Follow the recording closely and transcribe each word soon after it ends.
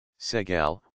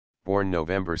Sehgal, born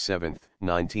November 7,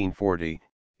 1940,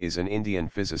 is an Indian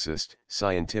physicist,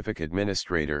 scientific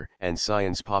administrator and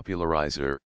science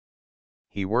popularizer.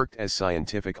 He worked as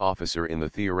scientific officer in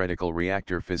the Theoretical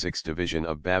Reactor Physics Division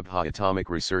of Babha Atomic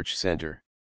Research Center.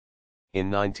 In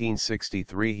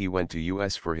 1963 he went to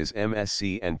US for his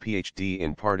MSc and PhD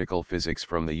in particle physics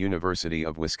from the University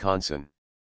of Wisconsin.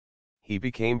 He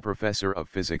became professor of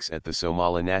physics at the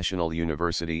Somali National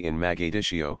University in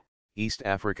Mogadishu, East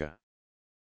Africa.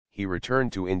 He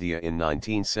returned to India in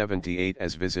 1978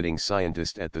 as visiting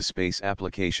scientist at the Space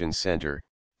Applications Centre,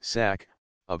 SAC,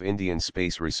 of Indian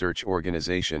Space Research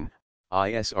Organisation,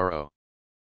 ISRO.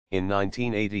 In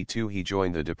 1982 he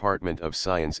joined the Department of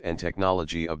Science and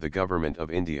Technology of the Government of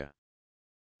India.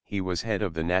 He was head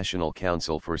of the National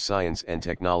Council for Science and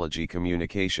Technology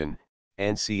Communication,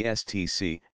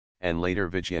 NCSTC, and later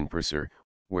Vigyan Prasar,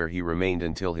 where he remained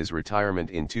until his retirement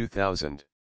in 2000.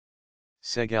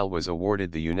 Sehgal was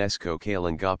awarded the UNESCO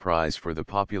Kalinga Prize for the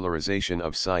popularization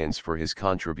of science for his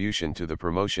contribution to the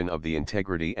promotion of the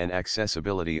integrity and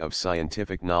accessibility of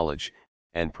scientific knowledge,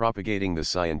 and propagating the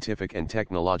scientific and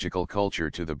technological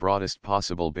culture to the broadest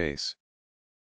possible base.